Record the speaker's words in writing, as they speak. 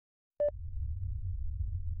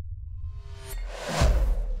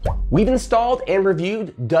We've installed and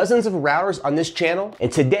reviewed dozens of routers on this channel, and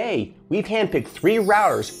today we've handpicked 3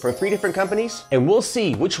 routers from 3 different companies, and we'll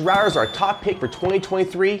see which routers are our top pick for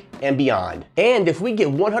 2023 and beyond. And if we get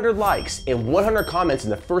 100 likes and 100 comments in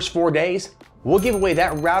the first 4 days, we'll give away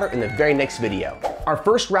that router in the very next video. Our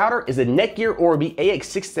first router is the Netgear Orbi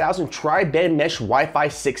AX6000 Tri-Band Mesh Wi-Fi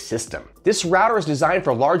 6 system. This router is designed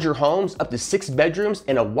for larger homes up to 6 bedrooms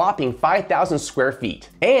and a whopping 5,000 square feet,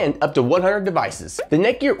 and up to 100 devices. The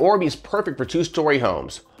Netgear Orbi is perfect for 2-story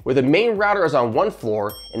homes, where the main router is on one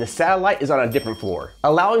floor and the satellite is on a different floor,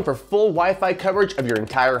 allowing for full Wi-Fi coverage of your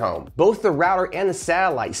entire home. Both the router and the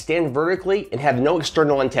satellite stand vertically and have no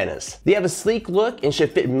external antennas. They have a sleek look and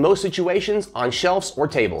should fit in most situations on shelves or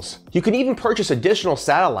tables. You can even purchase additional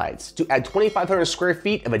satellites to add 2,500 square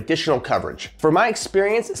feet of additional coverage. For my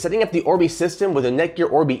experience, setting up the Orbi system with the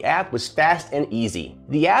Netgear Orbi app was fast and easy.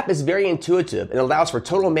 The app is very intuitive and allows for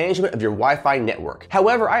total management of your Wi-Fi network.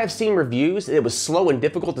 However, I have seen reviews that it was slow and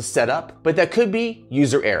difficult to set up, but that could be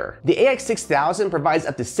user error. The AX6000 provides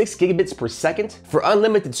up to 6 gigabits per second for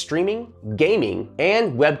unlimited streaming, gaming,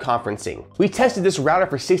 and web conferencing. We tested this router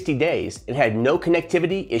for 60 days and had no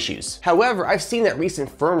connectivity issues. However, I've seen that recent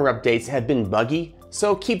firmware updates have been buggy,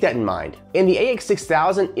 so keep that in mind. And the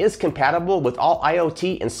AX6000 is compatible with all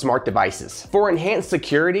IoT and smart devices. For enhanced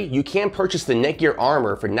security, you can purchase the Netgear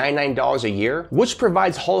Armor for $99 a year, which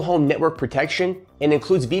provides whole home network protection and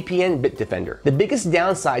includes VPN Bitdefender. The biggest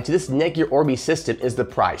downside to this Netgear Orbi system is the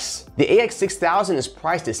price. The AX6000 is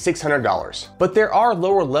priced at $600, but there are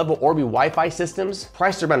lower level Orbi Wi-Fi systems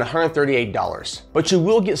priced around $138, but you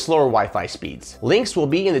will get slower Wi-Fi speeds. Links will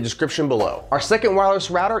be in the description below. Our second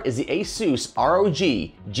wireless router is the ASUS ROG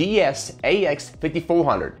GS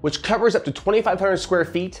AX5400, which covers up to 2,500 square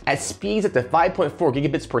feet at speeds up to 5.4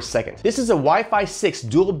 gigabits per second. This is a Wi-Fi 6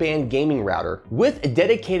 dual band gaming router with a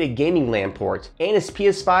dedicated gaming LAN port and is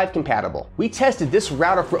PS5 compatible. We tested this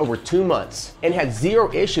router for over 2 months and had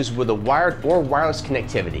 0 issues with the wired or wireless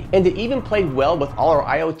connectivity, and it even played well with all our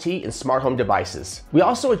IoT and smart home devices. We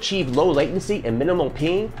also achieved low latency and minimal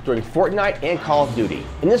ping during Fortnite and Call of Duty.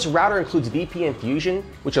 And this router includes VPN Fusion,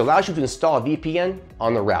 which allows you to install a VPN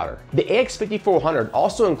on the router. The AX5400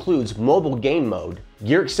 also includes mobile game mode,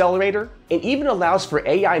 gear accelerator, and even allows for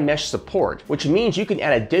AI mesh support, which means you can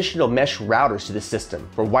add additional mesh routers to the system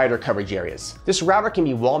for wider coverage areas. This router can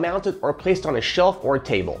be wall mounted or placed on a shelf or a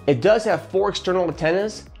table. It does have 4 external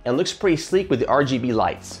antennas and looks pretty sleek with the RGB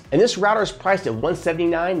lights. And this router is priced at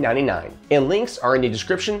 $179.99, and links are in the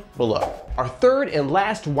description below. Our third and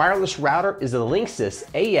last wireless router is the Linksys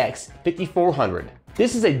AX5400.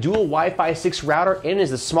 This is a dual Wi-Fi 6 router and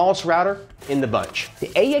is the smallest router in the bunch. The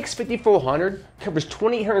AX5400 covers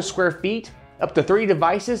 2,800 square feet, up to 30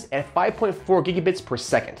 devices at 5.4 gigabits per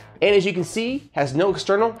second. And as you can see, has no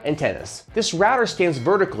external antennas. This router stands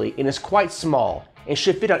vertically and is quite small and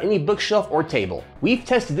should fit on any bookshelf or table. We've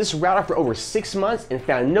tested this router for over 6 months and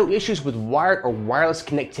found no issues with wired or wireless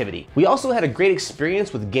connectivity. We also had a great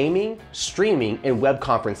experience with gaming, streaming, and web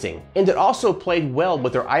conferencing, and it also played well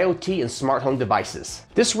with our IoT and smart home devices.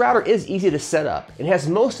 This router is easy to set up and has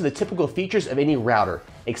most of the typical features of any router,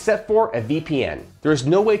 except for a VPN. There is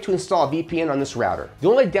no way to install a VPN on this router. The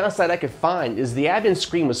only downside I could find is the admin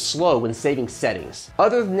screen was slow when saving settings.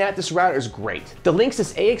 Other than that, this router is great. The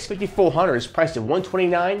Linksys AX5400 is priced at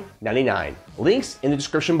 $129.99. Links in the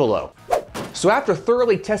description below. So after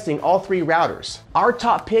thoroughly testing all 3 routers, our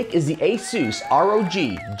top pick is the ASUS ROG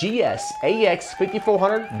GS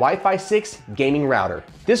AX5400 Wi-Fi 6 gaming router.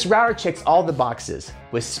 This router checks all the boxes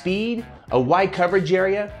with speed, a wide coverage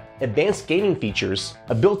area, advanced gaming features,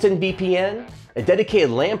 a built-in VPN, a dedicated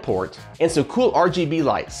LAN port, and some cool RGB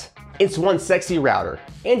lights. It's one sexy router,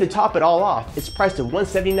 and to top it all off, it's priced at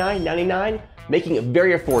 $179.99, making it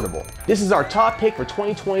very affordable. This is our top pick for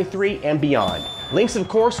 2023 and beyond. Links, of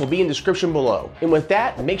course, will be in the description below. And with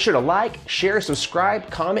that, make sure to like, share,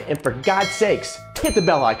 subscribe, comment, and for God's sakes, hit the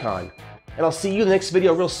bell icon. And I'll see you in the next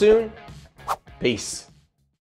video real soon. Peace.